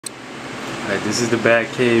Alright, this is the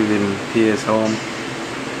Batcave in PS Home.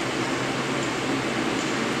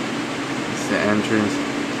 It's the entrance.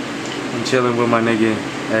 I'm chilling with my nigga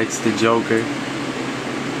X the Joker.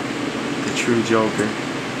 The true Joker.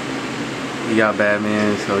 He got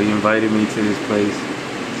Batman, so he invited me to this place.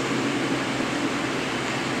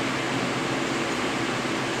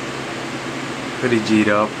 Pretty G'd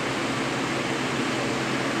up.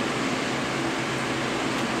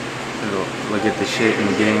 Look at the shit in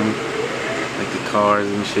the game. Like the cars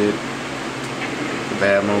and shit. The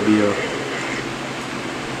Batmobile.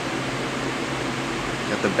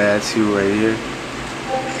 Got the bat suit right here.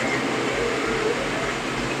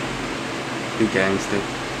 Big Gangsta.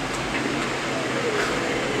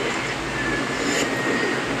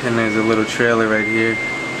 And there's a little trailer right here.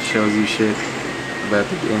 Shows you shit about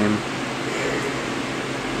the game.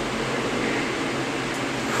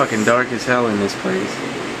 Fucking dark as hell in this place.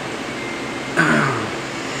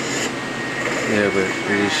 Yeah, but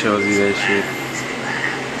it just shows you that shit.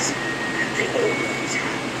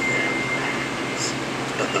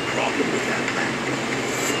 But the problem with that plan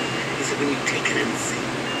is that when you take an insane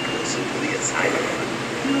person to the asylum,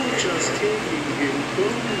 you're just taking him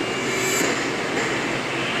home.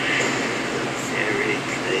 The very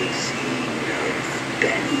place he knows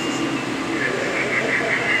best.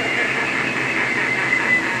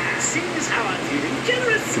 Seems how I'm feeling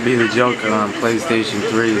generous. To be the Joker on PlayStation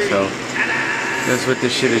 3, so that's what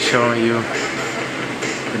this shit is showing you.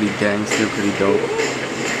 Pretty gangster, pretty dope.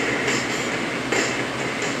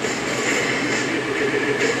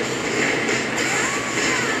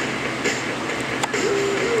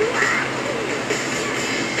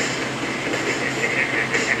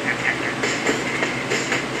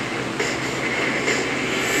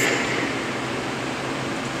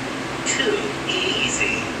 Too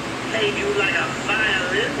easy. Played you like a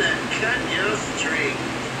violin that cut your string.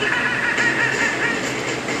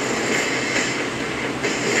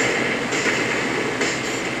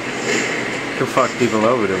 He'll fuck people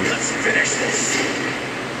over them. Let's finish this.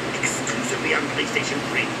 Exclusively on PlayStation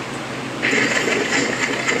 3.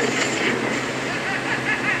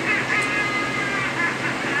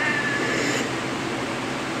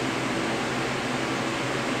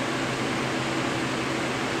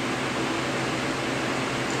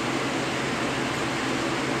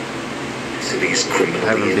 City's criminally I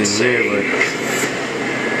haven't been insane. here, but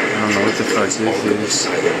I don't know what the fuck this All of the is.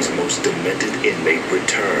 asylum's most demented inmate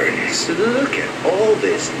returns. Look at all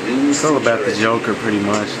this new It's all about the security. Joker pretty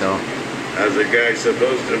much, though. How's a guy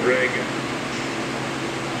supposed to bring it?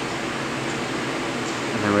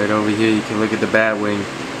 And then right over here you can look at the Batwing.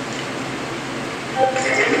 Look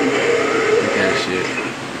at that shit.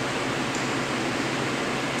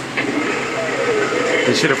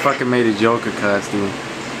 They should have fucking made a Joker costume.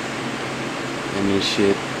 And this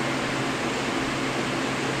shit.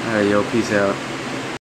 Alright, yo, peace out.